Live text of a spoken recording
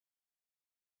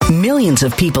Millions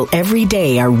of people every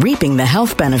day are reaping the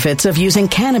health benefits of using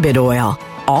cannabis oil,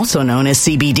 also known as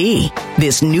CBD.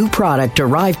 This new product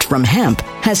derived from hemp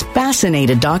has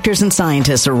fascinated doctors and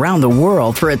scientists around the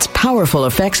world for its powerful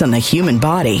effects on the human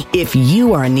body. If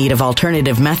you are in need of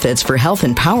alternative methods for health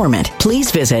empowerment, please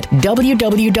visit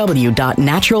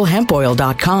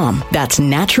www.naturalhempoil.com. That's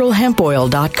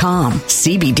naturalhempoil.com.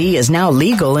 CBD is now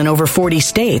legal in over 40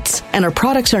 states, and our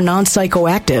products are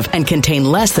non-psychoactive and contain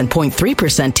less than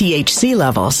 0.3% THC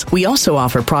levels. We also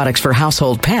offer products for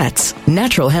household pets.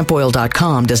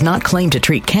 Naturalhempoil.com does not claim to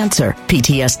treat cancer,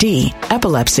 PTSD,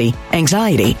 epilepsy,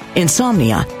 anxiety,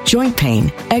 insomnia, joint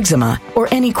pain, eczema, or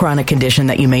any chronic condition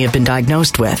that you may have been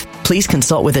diagnosed with. Please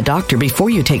consult with a doctor before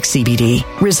you take CBD.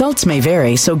 Results may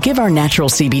vary, so give our natural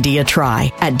CBD a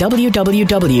try at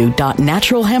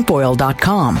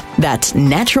www.naturalhempoil.com. That's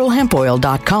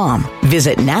naturalhempoil.com.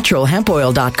 Visit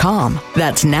naturalhempoil.com.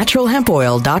 That's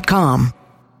naturalhempoil.com.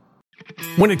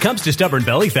 When it comes to stubborn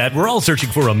belly fat, we're all searching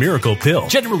for a miracle pill.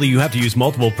 Generally, you have to use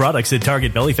multiple products that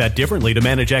target belly fat differently to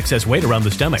manage excess weight around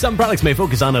the stomach. Some products may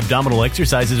focus on abdominal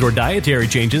exercises or dietary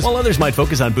changes, while others might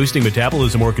focus on boosting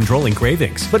metabolism or controlling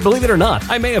cravings. But believe it or not,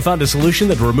 I may have found a solution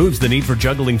that removes the need for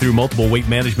juggling through multiple weight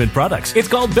management products. It's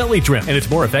called Belly Trim, and it's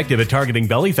more effective at targeting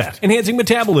belly fat, enhancing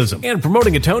metabolism, and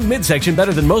promoting a toned midsection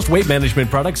better than most weight management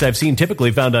products I've seen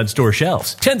typically found on store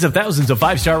shelves. Tens of thousands of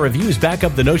 5-star reviews back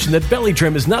up the notion that Belly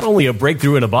Trim is not only a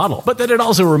breakthrough in a bottle, but that it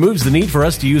also removes the need for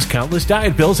us to use countless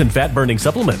diet pills and fat-burning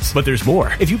supplements. But there's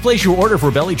more. If you place your order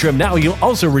for Belly Trim now, you'll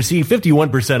also receive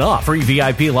 51% off, free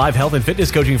VIP live health and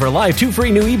fitness coaching for life, 2 free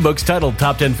new ebooks titled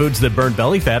Top 10 Foods That Burn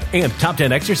Belly Fat and Top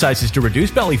 10 Exercises to Reduce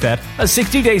Belly Fat, a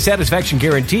 60-day satisfaction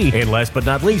guarantee, and last but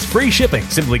not least, free shipping.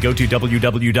 Simply go to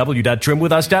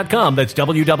www.trimwithus.com. That's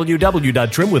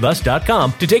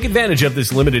www.trimwithus.com to take advantage of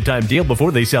this limited time deal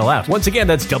before they sell out. Once again,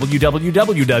 that's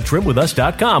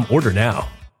www.trimwithus.com. Order now.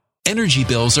 Energy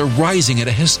bills are rising at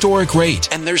a historic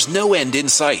rate, and there's no end in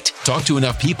sight. Talk to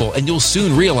enough people, and you'll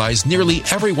soon realize nearly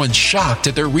everyone's shocked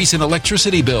at their recent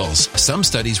electricity bills. Some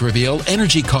studies reveal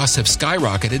energy costs have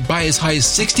skyrocketed by as high as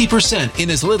 60%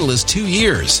 in as little as 2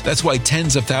 years. That's why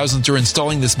tens of thousands are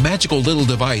installing this magical little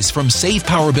device from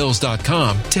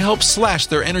SavePowerBills.com to help slash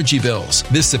their energy bills.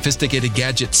 This sophisticated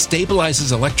gadget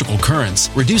stabilizes electrical currents,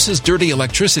 reduces dirty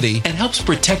electricity, and helps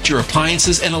protect your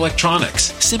appliances and electronics.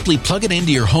 Simply plug it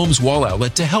into your home's wall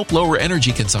outlet to help lower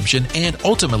energy consumption and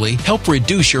ultimately help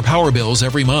reduce your power bills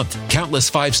every month.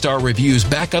 Countless 5-star reviews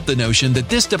back up the notion that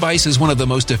this device is one of the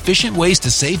most efficient ways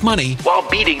to save money while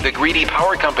beating the greedy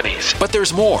power companies. But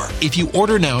there's more. If you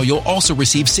order now, you'll also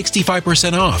receive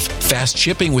 65% off, fast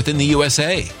shipping within the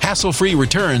USA, hassle-free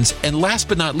returns, and last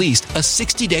but not least, a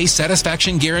 60-day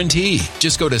satisfaction guarantee.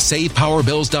 Just go to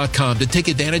SavePowerBills.com to take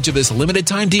advantage of this limited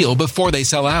time deal before they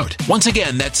sell out. Once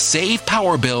again, that's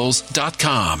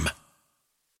SavePowerBills.com.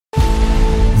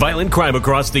 Violent crime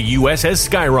across the U.S. has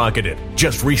skyrocketed.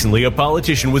 Just recently, a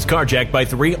politician was carjacked by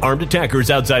 3 armed attackers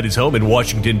outside his home in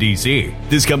Washington, D.C.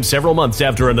 This comes several months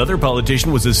after another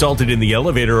politician was assaulted in the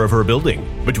elevator of her building.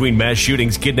 Between mass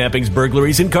shootings, kidnappings,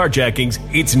 burglaries, and carjackings,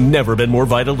 it's never been more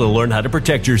vital to learn how to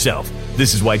protect yourself.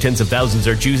 This is why tens of thousands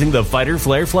are choosing the Fighter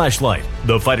Flare flashlight.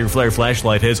 The Fighter Flare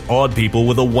flashlight has awed people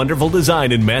with a wonderful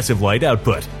design and massive light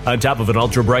output. On top of an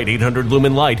ultra-bright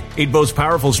 800-lumen light, it boasts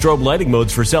powerful strobe lighting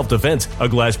modes for self-defense, a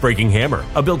glass-breaking hammer,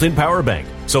 a built-in power bank,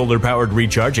 solar-powered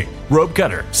recharging, rope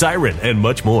cutter, siren, and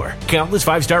much more. Countless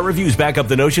 5-star reviews back up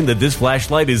the notion that this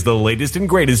flashlight is the latest and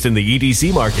greatest in the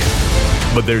EDC market.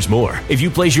 But there's more. If you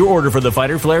place your order for the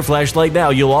Fighter Flare flashlight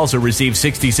now, you'll also receive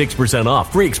 66%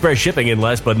 off, free express shipping, and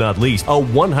last but not least, a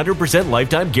 100%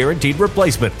 lifetime guaranteed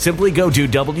replacement. Simply go to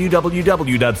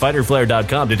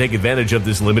www.fighterflare.com to take advantage of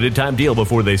this limited time deal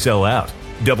before they sell out.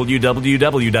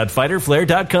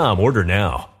 www.fighterflare.com. Order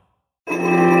now.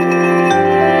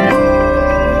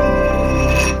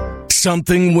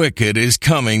 Something wicked is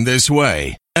coming this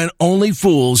way, and only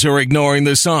fools are ignoring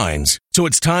the signs. So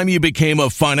it's time you became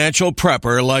a financial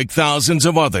prepper like thousands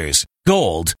of others.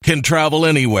 Gold can travel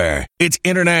anywhere. It's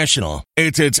international.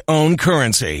 It's its own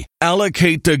currency.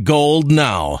 Allocate to gold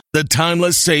now, the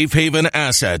timeless safe haven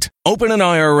asset. Open an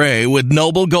IRA with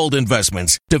Noble Gold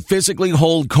Investments to physically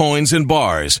hold coins and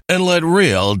bars and let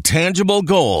real, tangible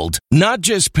gold, not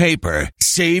just paper,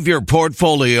 Save your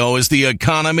portfolio as the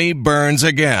economy burns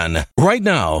again. Right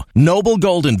now, Noble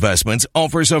Gold Investments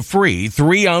offers a free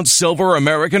 3-ounce silver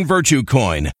American Virtue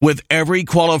coin with every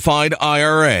qualified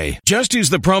IRA. Just use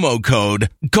the promo code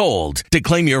GOLD to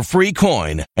claim your free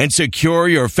coin and secure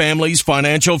your family's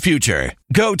financial future.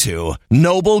 Go to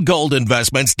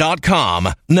noblegoldinvestments.com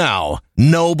now.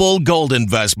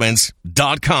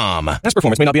 noblegoldinvestments.com. Past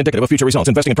performance may not be indicative of future results.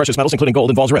 Investing in precious metals, including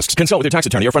gold, involves risks. Consult with your tax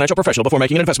attorney or financial professional before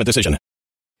making an investment decision.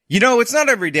 You know, it's not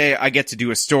every day I get to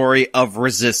do a story of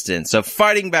resistance, of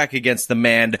fighting back against the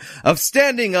man, of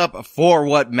standing up for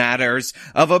what matters,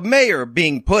 of a mayor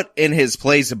being put in his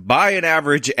place by an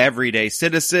average everyday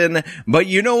citizen. But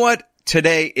you know what?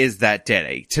 Today is that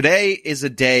day. Today is a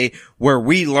day where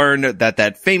we learn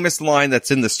that famous line that's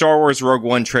in the Star Wars Rogue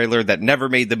One trailer that never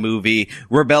made the movie,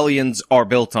 rebellions are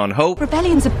built on hope.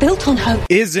 Rebellions are built on hope.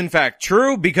 Is in fact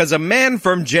true, because a man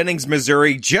from Jennings,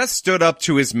 Missouri just stood up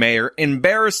to his mayor,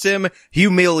 embarrassed him,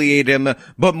 humiliated him,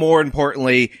 but more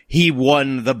importantly, he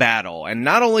won the battle. And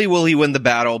not only will he win the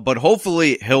battle, but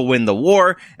hopefully he'll win the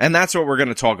war, and that's what we're going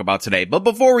to talk about today. But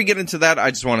before we get into that, I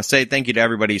just want to say thank you to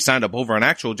everybody who signed up over on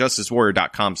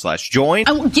actualjusticewarrior.com/join.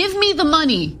 Give me the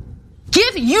money.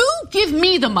 Give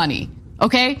me the money.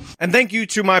 Okay? And thank you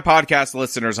to my podcast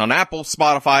listeners on Apple,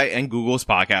 Spotify, and Google's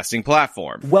podcasting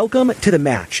platform. Welcome to the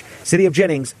match. City of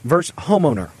Jennings versus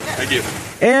homeowner. Thank you.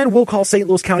 And we'll call St.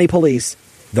 Louis County Police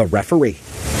the referee.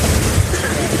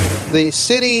 The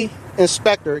city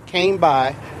inspector came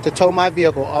by to tow my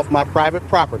vehicle off my private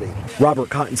property. Robert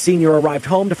Cotton Sr. arrived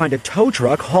home to find a tow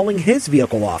truck hauling his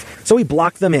vehicle off, so he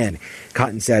blocked them in.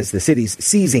 Cotton says the city's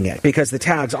seizing it because the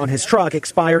tags on his truck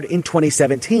expired in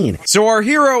 2017. So our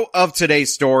hero of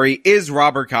today's story is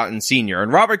Robert Cotton Sr.,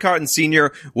 and Robert Cotton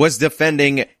Sr. was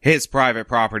defending his private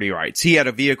property rights. He had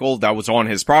a vehicle that was on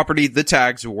his property. The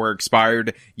tags were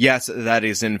expired. Yes, that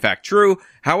is in fact true.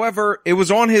 However, it was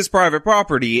on his private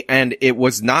property, and it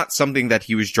was not something that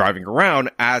he was driving around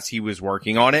as he was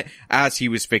working on it, as he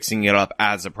was fixing it up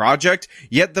as a project.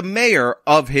 Yet the mayor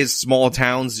of his small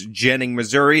town's Jennings,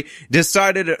 Missouri,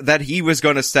 decided that he was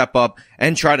going to step up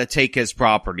and try to take his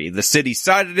property. The city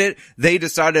cited it. They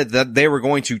decided that they were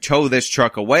going to tow this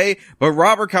truck away. But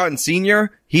Robert Cotton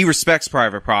Sr., he respects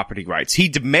private property rights. He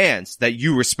demands that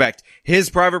you respect his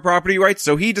private property rights,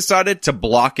 so he decided to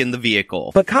block in the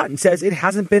vehicle. But Cotton says it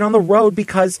hasn't been on the road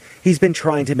because he's been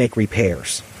trying to make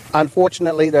repairs.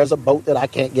 Unfortunately, there's a boat that I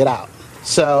can't get out.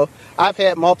 So I've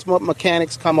had multiple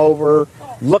mechanics come over,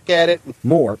 look at it.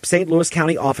 More St. Louis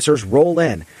County officers roll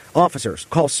in. Officers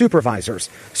call supervisors.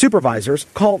 Supervisors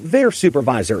call their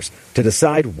supervisors to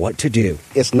decide what to do.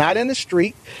 It's not in the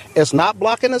street. It's not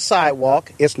blocking the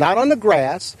sidewalk. It's not on the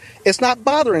grass. It's not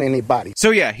bothering anybody.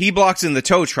 So yeah, he blocks in the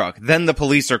tow truck. Then the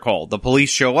police are called. The police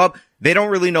show up. They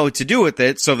don't really know what to do with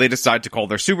it, so they decide to call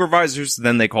their supervisors,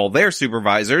 then they call their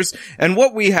supervisors, and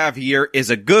what we have here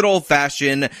is a good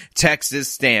old-fashioned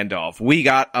Texas standoff. We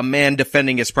got a man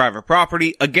defending his private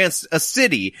property against a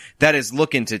city that is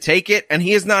looking to take it, and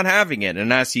he is not having it,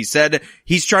 and as he said,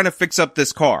 he's trying to fix up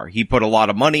this car. He put a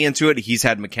lot of money into it, he's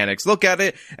had mechanics look at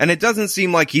it, and it doesn't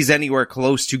seem like he's anywhere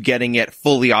close to getting it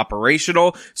fully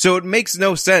operational, so it makes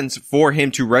no sense for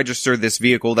him to register this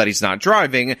vehicle that he's not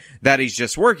driving, that he's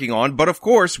just working on. But of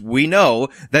course, we know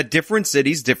that different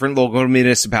cities, different local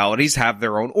municipalities have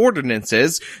their own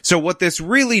ordinances. So what this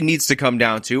really needs to come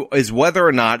down to is whether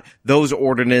or not those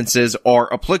ordinances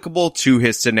are applicable to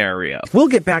his scenario. We'll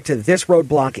get back to this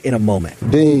roadblock in a moment.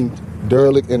 Deemed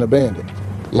derelict and abandoned.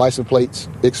 License plates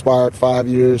expired 5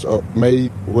 years or made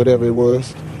whatever it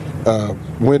was.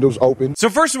 Windows open. So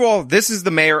first of all, this is the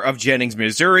mayor of Jennings,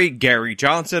 Missouri, Gary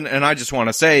Johnson, and I just want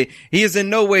to say he is in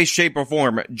no way, shape, or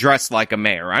form dressed like a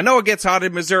mayor. I know it gets hot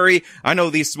in Missouri. I know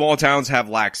these small towns have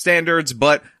lax standards,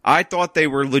 but I thought they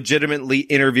were legitimately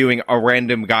interviewing a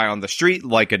random guy on the street,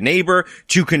 like a neighbor,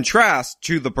 to contrast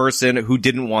to the person who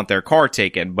didn't want their car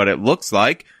taken. But it looks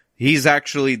like he's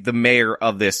actually the mayor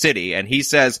of this city, and he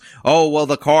says, oh, well,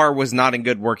 the car was not in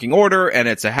good working order, and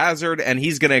it's a hazard, and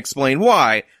he's going to explain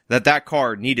why that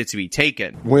car needed to be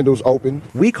taken. Windows open.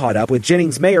 We caught up with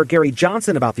Jennings Mayor Gary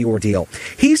Johnson about the ordeal.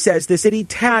 He says the city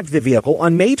tagged the vehicle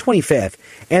on May 25th,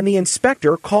 and the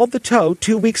inspector called the tow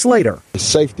 2 weeks later. A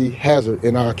safety hazard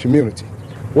in our community.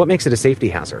 What makes it a safety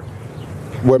hazard?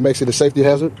 What makes it a safety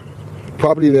hazard?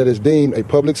 Property that is deemed a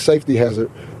public safety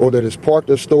hazard or that is parked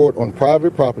or stored on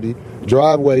private property,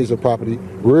 driveways of property,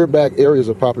 rear back areas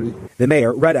of property. The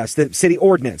mayor read us the city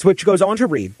ordinance, which goes on to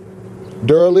read,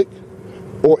 derelict,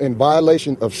 or in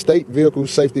violation of state vehicle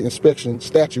safety inspection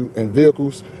statute and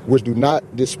vehicles which do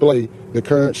not display the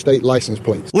current state license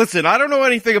plates. Listen, I don't know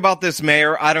anything about this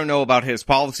mayor. I don't know about his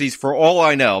policies. For all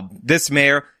I know, this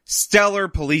mayor, stellar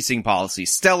policing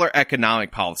policies, stellar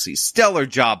economic policies, stellar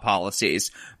job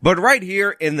policies. But right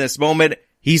here in this moment,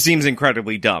 he seems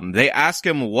incredibly dumb. They ask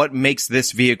him what makes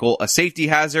this vehicle a safety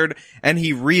hazard, and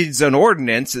he reads an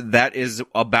ordinance that is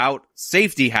about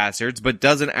safety hazards, but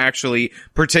doesn't actually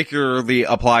particularly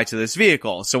apply to this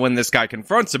vehicle. So when this guy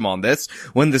confronts him on this,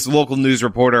 when this local news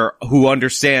reporter who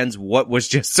understands what was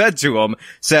just said to him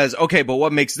says, okay, but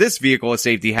what makes this vehicle a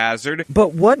safety hazard?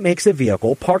 But what makes a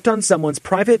vehicle parked on someone's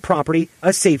private property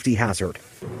a safety hazard?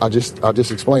 I just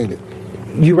explained it.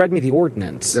 You read me the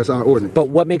ordinance. That's our ordinance. But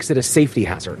what makes it a safety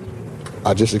hazard?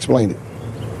 I just explained it.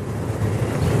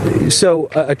 So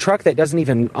a truck that doesn't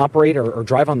even operate or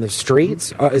drive on the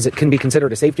streets, can be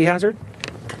considered a safety hazard?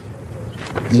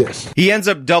 Yes. He ends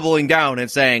up doubling down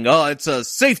and saying, oh, it's a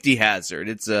safety hazard.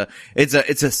 It's a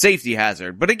safety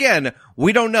hazard. But again,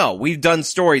 we don't know. We've done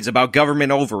stories about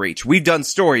government overreach. We've done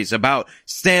stories about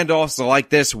standoffs like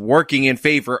this working in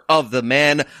favor of the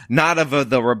man, not of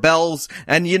the rebels.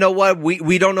 And you know what?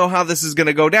 We don't know how this is going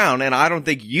to go down. And I don't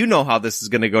think you know how this is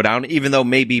going to go down, even though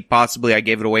maybe possibly I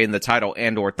gave it away in the title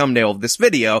and or thumbnail of this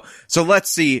video. So let's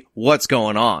see what's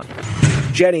going on.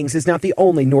 Jennings is not the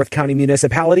only North County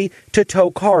municipality to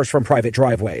tow cars from private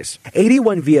driveways.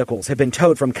 81 vehicles have been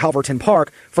towed from Calverton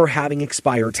Park for having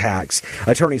expired tags.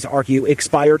 Attorneys argue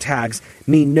expired tags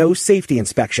mean no safety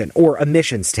inspection or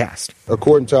emissions test.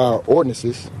 According to our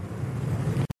ordinances,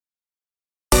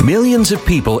 millions of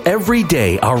people every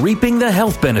day are reaping the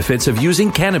health benefits of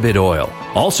using cannabis oil,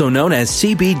 also known as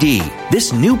CBD.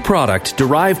 This new product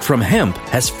derived from hemp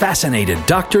has fascinated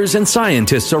doctors and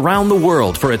scientists around the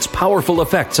world for its powerful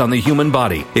effects on the human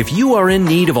body. If you are in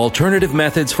need of alternative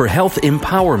methods for health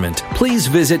empowerment, please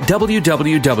visit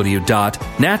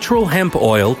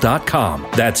www.naturalhempoil.com.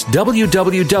 That's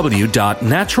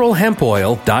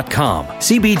www.naturalhempoil.com.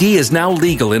 CBD is now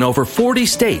legal in over 40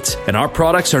 states, and our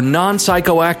products are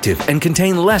non-psychoactive and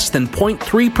contain less than 0.3%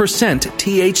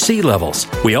 THC levels.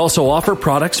 We also offer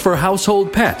products for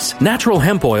household pets.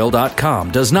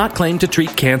 NaturalHempOil.com does not claim to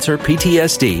treat cancer,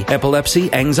 PTSD,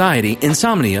 epilepsy, anxiety,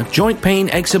 insomnia, joint pain,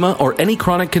 eczema, or any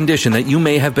chronic condition that you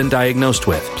may have been diagnosed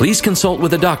with. Please consult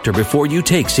with a doctor before you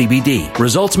take CBD.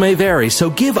 Results may vary, so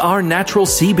give our natural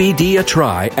CBD a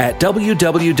try at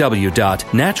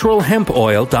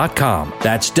www.naturalhempoil.com.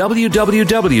 That's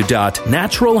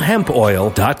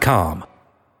www.naturalhempoil.com.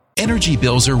 Energy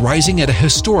bills are rising at a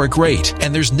historic rate,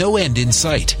 and there's no end in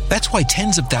sight. That's why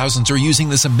tens of thousands are using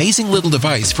this amazing little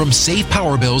device from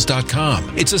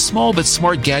SavePowerBills.com. It's a small but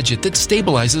smart gadget that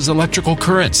stabilizes electrical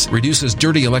currents, reduces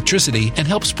dirty electricity, and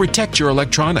helps protect your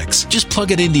electronics. Just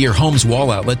plug it into your home's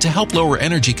wall outlet to help lower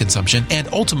energy consumption and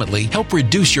ultimately help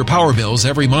reduce your power bills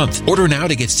every month. Order now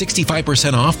to get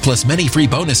 65% off plus many free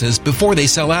bonuses before they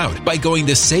sell out by going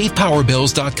to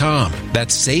SavePowerBills.com.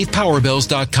 That's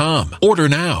SavePowerBills.com. Order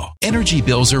now. Energy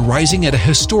bills are rising at a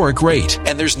historic rate,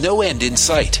 and there's no end in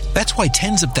sight. That's why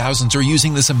tens of thousands are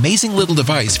using this amazing little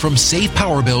device from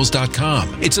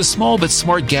SavePowerBills.com. It's a small but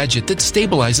smart gadget that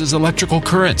stabilizes electrical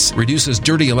currents, reduces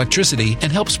dirty electricity,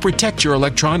 and helps protect your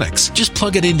electronics. Just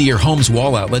plug it into your home's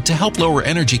wall outlet to help lower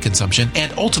energy consumption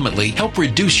and ultimately help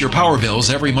reduce your power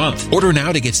bills every month. Order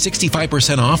now to get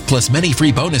 65% off plus many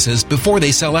free bonuses before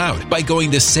they sell out by going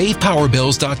to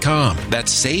SavePowerBills.com.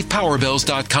 That's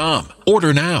SavePowerBills.com.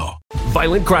 Order now.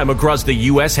 Violent crime across the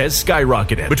U.S. has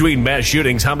skyrocketed. Between mass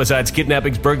shootings, homicides,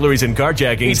 kidnappings, burglaries, and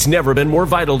carjackings, it's never been more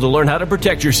vital to learn how to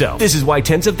protect yourself. This is why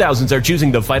tens of thousands are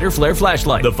choosing the Fighter Flare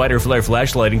flashlight. The Fighter Flare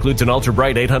flashlight includes an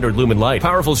ultra-bright 800 lumen light,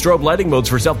 powerful strobe lighting modes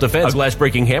for self-defense, a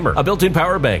glass-breaking hammer, a built-in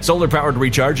power bank, solar-powered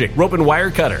recharging, rope and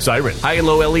wire cutter, siren, high and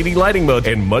low LED lighting mode,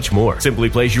 and much more. Simply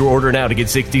place your order now to get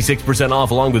 66%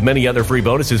 off along with many other free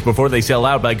bonuses before they sell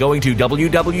out by going to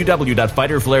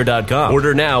www.fighterflare.com.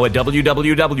 Order now at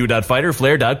www.fighterflare.com.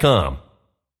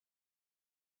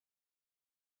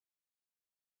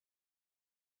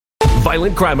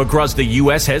 Violent crime across the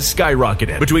U.S. has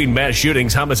skyrocketed. Between mass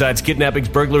shootings, homicides, kidnappings,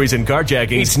 burglaries, and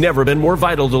carjackings, it's never been more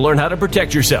vital to learn how to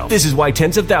protect yourself. This is why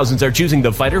tens of thousands are choosing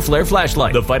the Fighter Flare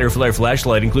flashlight. The Fighter Flare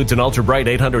flashlight includes an ultra-bright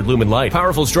 800 lumen light,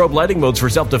 powerful strobe lighting modes for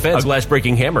self-defense, a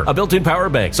glass-breaking hammer, a built-in power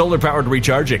bank, solar-powered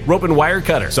recharging, rope and wire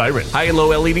cutter, siren, high and low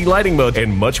LED lighting mode,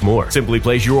 and much more. Simply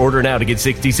place your order now to get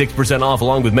 66% off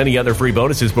along with many other free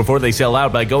bonuses before they sell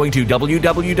out by going to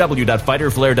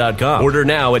www.fighterflare.com. Order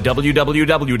now at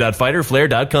www.fighterflare.com.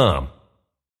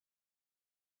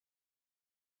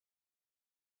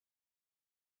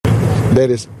 that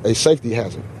is a safety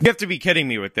hazard. You have to be kidding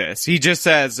me with this. He just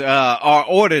says, our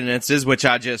ordinances, which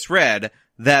I just read,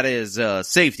 that is a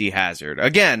safety hazard.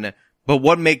 Again, but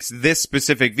what makes this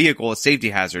specific vehicle a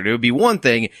safety hazard? It would be one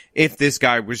thing if this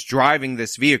guy was driving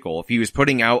this vehicle, if he was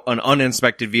putting out an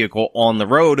uninspected vehicle on the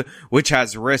road, which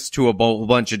has risks to a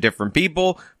bunch of different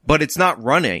people, but it's not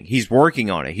running. He's working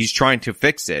on it. He's trying to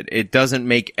fix it. It doesn't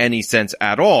make any sense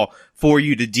at all for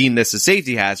you to deem this a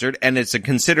safety hazard, and it's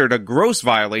considered a gross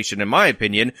violation, in my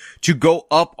opinion, to go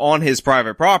up on his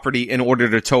private property in order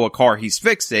to tow a car he's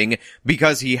fixing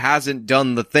because he hasn't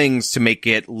done the things to make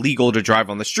it legal to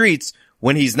drive on the streets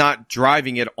when he's not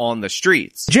driving it on the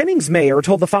streets. Jennings mayor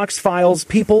told the Fox Files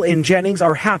people in Jennings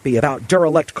are happy about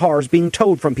Durelect cars being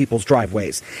towed from people's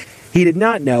driveways. He did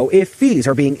not know if fees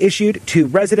are being issued to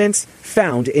residents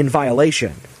found in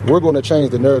violation. We're going to change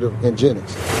the narrative in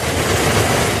Jennings.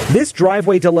 This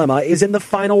driveway dilemma is in the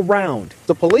final round.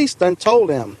 The police done told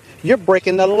him, you're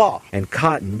breaking the law. And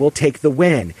Cotton will take the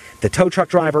win. The tow truck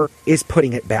driver is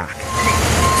putting it back.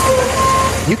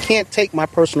 You can't take my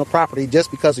personal property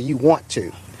just because you want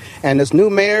to. And this new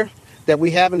mayor that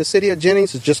we have in the city of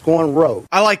Jennings is just going rogue.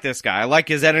 I like this guy. I like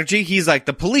his energy. He's like,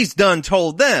 the police done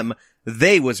told them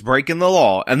they was breaking the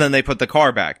law, and then they put the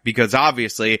car back because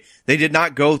obviously they did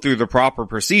not go through the proper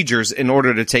procedures in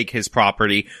order to take his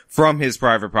property from his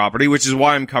private property, which is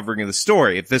why I'm covering the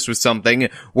story. If this was something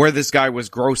where this guy was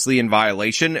grossly in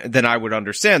violation, then I would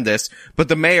understand this, but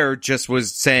the mayor just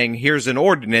was saying, here's an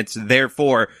ordinance,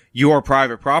 therefore your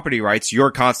private property rights,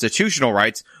 your constitutional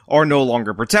rights are no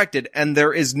longer protected, and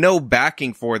there is no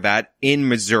backing for that in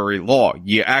Missouri law.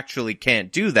 You actually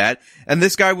can't do that, and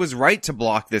this guy was right to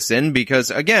block this in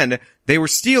because, again, they were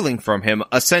stealing from him,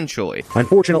 essentially.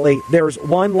 Unfortunately, there's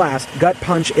one last gut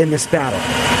punch in this battle.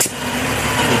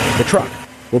 The truck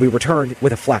will be returned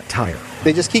with a flat tire.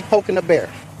 They just keep poking the bear.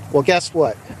 Well, guess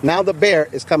what? Now the bear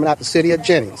is coming out the city of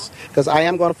Jennings because I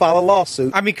am going to file a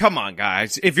lawsuit. I mean, come on,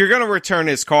 guys. If you're going to return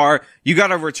his car, you got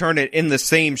to return it in the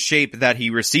same shape that he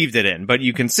received it in. But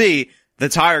you can see the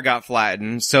tire got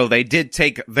flattened, so they did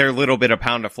take their little bit of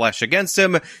pound of flesh against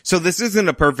him. So this isn't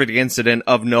a perfect incident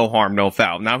of no harm, no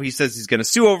foul. Now he says he's going to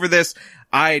sue over this.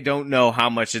 I don't know how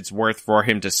much it's worth for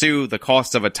him to sue. The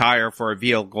cost of a tire for a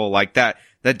vehicle like that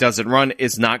doesn't run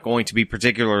is not going to be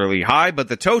particularly high, but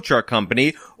the tow truck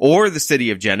company or the city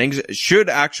of Jennings should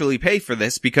actually pay for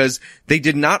this because they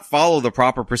did not follow the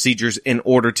proper procedures in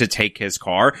order to take his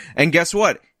car. And guess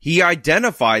what? He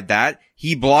identified that.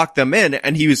 He blocked them in,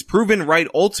 and he was proven right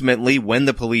ultimately when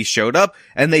the police showed up,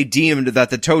 and they deemed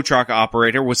that the tow truck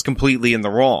operator was completely in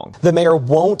the wrong. The mayor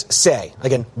won't say,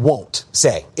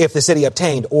 if the city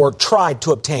obtained or tried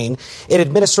to obtain an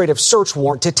administrative search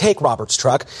warrant to take Robert's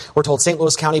truck. We're told St.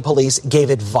 Louis County Police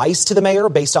gave advice to the mayor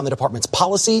based on the department's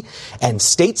policy and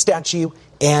state statute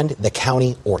and the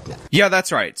county ordinance. Yeah,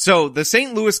 that's right. So the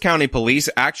St. Louis County Police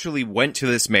actually went to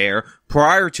this mayor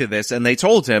prior to this, and they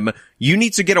told him, you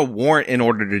need to get a warrant in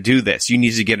order to do this. You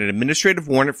need to get an administrative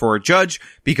warrant for a judge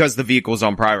because the vehicle's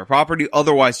on private property.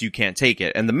 Otherwise, you can't take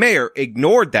it. And the mayor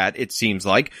ignored that, it seems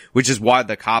like, which is why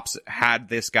the cops had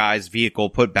this guy's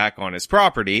vehicle put back on his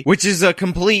property, which is a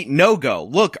complete no-go.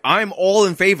 Look, I'm all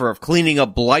in favor of cleaning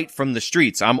up blight from the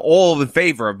streets. I'm all in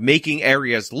favor of making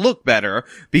areas look better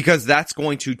because that's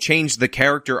going to change the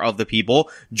character of the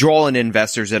people, draw in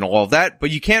investors and all of that,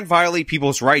 but you can't violate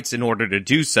people's rights in order to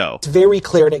do so. It's very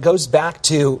clear, and it goes back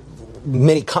to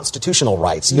many constitutional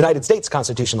rights, United States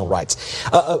constitutional rights.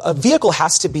 A vehicle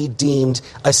has to be deemed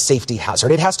a safety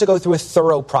hazard. It has to go through a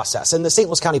thorough process. And the St.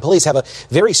 Louis County Police have a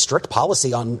very strict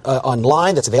policy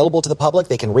online that's available to the public.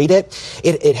 They can read it.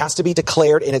 It has to be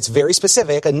declared, and it's very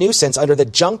specific, a nuisance under the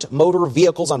Junked Motor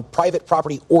Vehicles on Private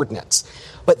Property Ordinance.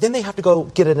 But then they have to go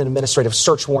get an administrative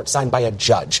search warrant signed by a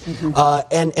judge.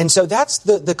 And so that's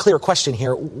the clear question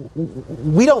here.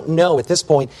 We don't know at this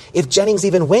point if Jennings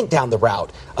even went down the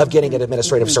route of getting an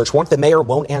administrative search warrant. The mayor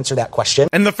won't answer that question.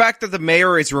 And the fact that the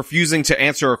mayor is refusing to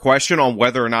answer a question on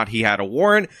whether or not he had a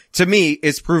warrant, to me,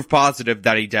 is proof positive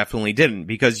that he definitely didn't.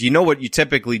 Because you know what you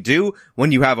typically do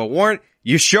when you have a warrant?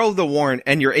 You show the warrant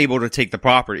and you're able to take the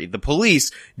property. The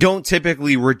police don't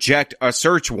typically reject a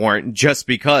search warrant just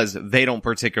because they don't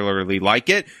particularly like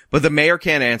it, but the mayor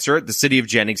can't answer it, the city of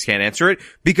Jennings can't answer it,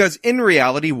 because in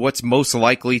reality, what's most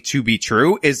likely to be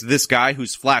true is this guy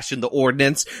who's flashing the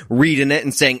ordinance, reading it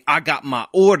and saying, I got my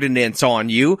ordinance on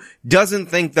you, doesn't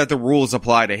think that the rules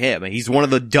apply to him. He's one of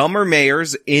the dumber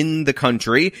mayors in the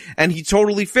country, and he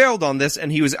totally failed on this,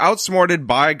 and he was outsmarted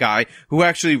by a guy who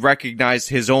actually recognized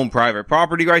his own private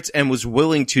property rights and was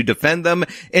willing to defend them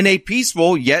in a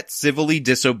peaceful yet civilly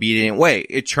disobedient way.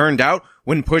 It turned out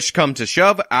when push come to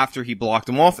shove, after he blocked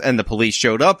him off and the police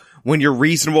showed up, when you're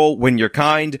reasonable, when you're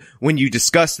kind, when you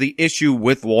discuss the issue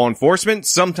with law enforcement,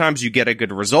 sometimes you get a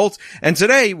good result. And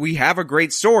today we have a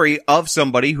great story of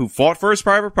somebody who fought for his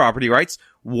private property rights,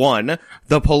 won,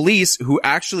 the police who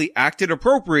actually acted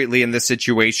appropriately in this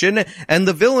situation, and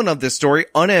the villain of this story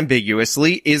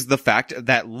unambiguously is the fact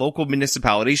that local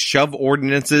municipalities shove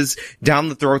ordinances down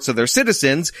the throats of their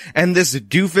citizens, and this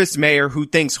doofus mayor who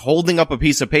thinks holding up a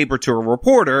piece of paper to a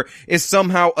reporter is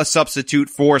somehow a substitute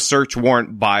for a search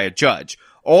warrant by a judge.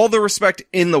 All the respect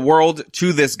in the world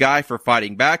to this guy for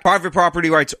fighting back. Private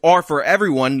property rights are for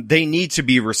everyone. They need to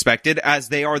be respected as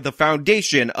they are the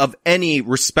foundation of any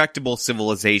respectable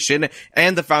civilization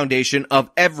and the foundation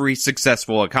of every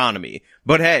successful economy.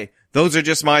 But hey, those are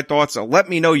just my thoughts. Let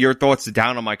me know your thoughts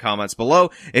down in my comments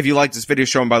below. If you like this video,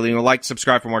 show them by leaving a like,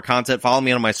 subscribe for more content, follow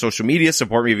me on my social media,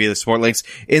 support me via the support links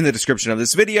in the description of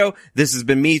this video. This has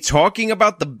been me talking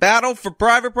about the battle for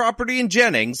private property in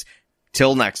Jennings.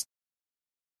 Till next.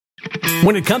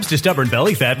 When it comes to stubborn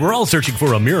belly fat, we're all searching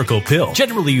for a miracle pill.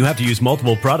 Generally, you have to use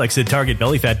multiple products that target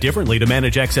belly fat differently to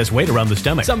manage excess weight around the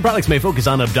stomach. Some products may focus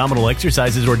on abdominal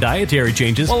exercises or dietary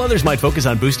changes, while others might focus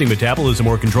on boosting metabolism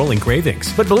or controlling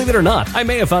cravings. But believe it or not, I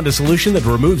may have found a solution that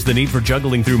removes the need for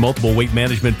juggling through multiple weight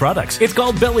management products. It's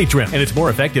called Belly Trim, and it's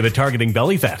more effective at targeting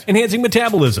belly fat, enhancing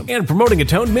metabolism, and promoting a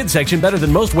toned midsection better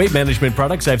than most weight management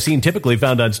products I've seen typically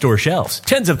found on store shelves.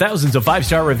 Tens of thousands of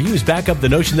 5-star reviews back up the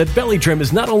notion that Belly Trim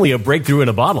is not only a breakthrough in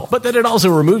a bottle, but that it also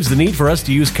removes the need for us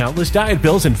to use countless diet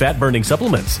pills and fat-burning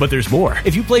supplements. But there's more.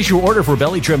 If you place your order for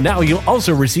Belly Trim now, you'll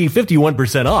also receive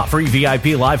 51% off, free VIP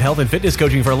live health and fitness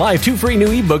coaching for life, 2 free new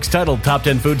ebooks titled Top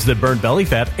 10 Foods That Burn Belly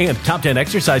Fat and Top 10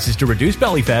 Exercises to Reduce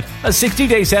Belly Fat, a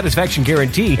 60-day satisfaction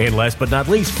guarantee, and last but not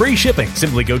least, free shipping.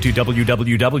 Simply go to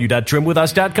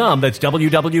www.trimwithus.com. That's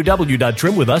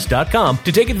www.trimwithus.com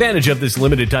to take advantage of this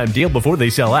limited time deal before they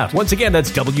sell out. Once again,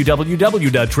 that's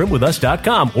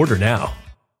www.trimwithus.com. Order now.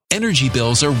 Energy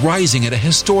bills are rising at a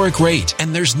historic rate,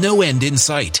 and there's no end in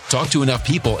sight. Talk to enough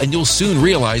people, and you'll soon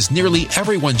realize nearly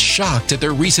everyone's shocked at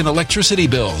their recent electricity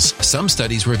bills. Some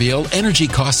studies reveal energy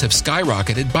costs have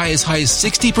skyrocketed by as high as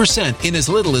 60% in as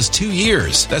little as 2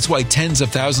 years. That's why tens of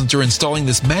thousands are installing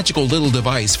this magical little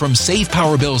device from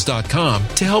SavePowerBills.com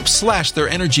to help slash their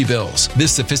energy bills.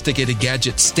 This sophisticated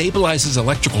gadget stabilizes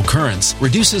electrical currents,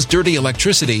 reduces dirty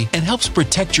electricity, and helps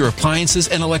protect your appliances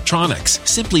and electronics.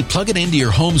 Simply plug it into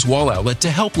your home's wall outlet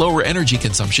to help lower energy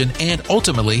consumption and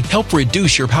ultimately help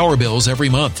reduce your power bills every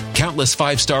month. Countless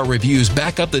 5-star reviews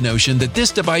back up the notion that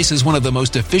this device is one of the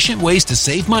most efficient ways to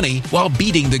save money while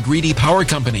beating the greedy power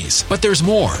companies. But there's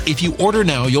more. If you order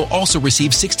now, you'll also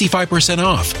receive 65%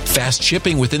 off, fast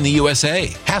shipping within the USA,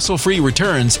 hassle-free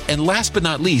returns, and last but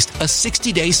not least, a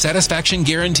 60-day satisfaction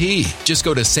guarantee. Just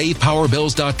go to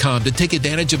SavePowerBills.com to take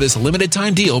advantage of this limited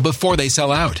time deal before they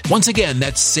sell out. Once again,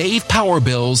 that's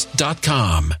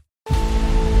SavePowerBills.com.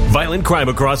 Violent crime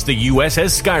across the U.S.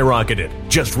 has skyrocketed.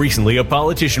 Just recently, a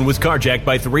politician was carjacked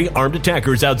by 3 armed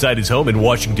attackers outside his home in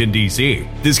Washington, D.C.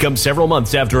 This comes several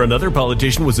months after another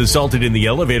politician was assaulted in the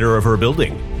elevator of her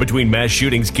building. Between mass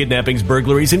shootings, kidnappings,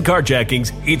 burglaries, and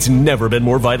carjackings, it's never been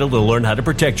more vital to learn how to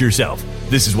protect yourself.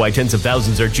 This is why tens of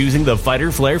thousands are choosing the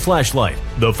Fighter Flare flashlight.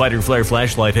 The Fighter Flare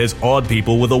flashlight has awed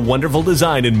people with a wonderful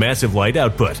design and massive light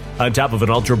output. On top of an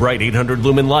ultra-bright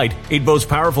 800-lumen light, it boasts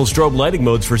powerful strobe lighting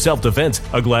modes for self-defense,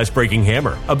 a glass-breaking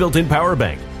hammer, a built-in power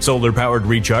bank, solar-powered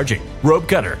recharging, rope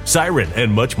cutter, siren,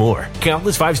 and much more.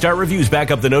 Countless 5-star reviews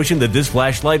back up the notion that this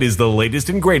flashlight is the latest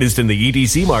and greatest in the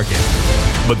EDC market.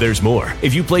 But there's more.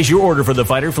 If you place your order for the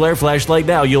Fighter Flare flashlight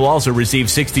now, you'll also receive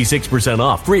 66%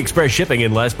 off, free express shipping,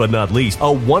 and last but not least, a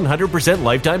 100%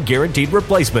 lifetime guaranteed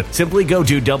replacement. Simply go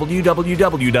to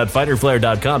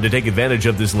www.fighterflare.com to take advantage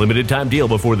of this limited time deal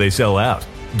before they sell out.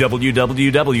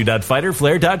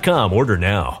 www.fighterflare.com. Order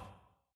now.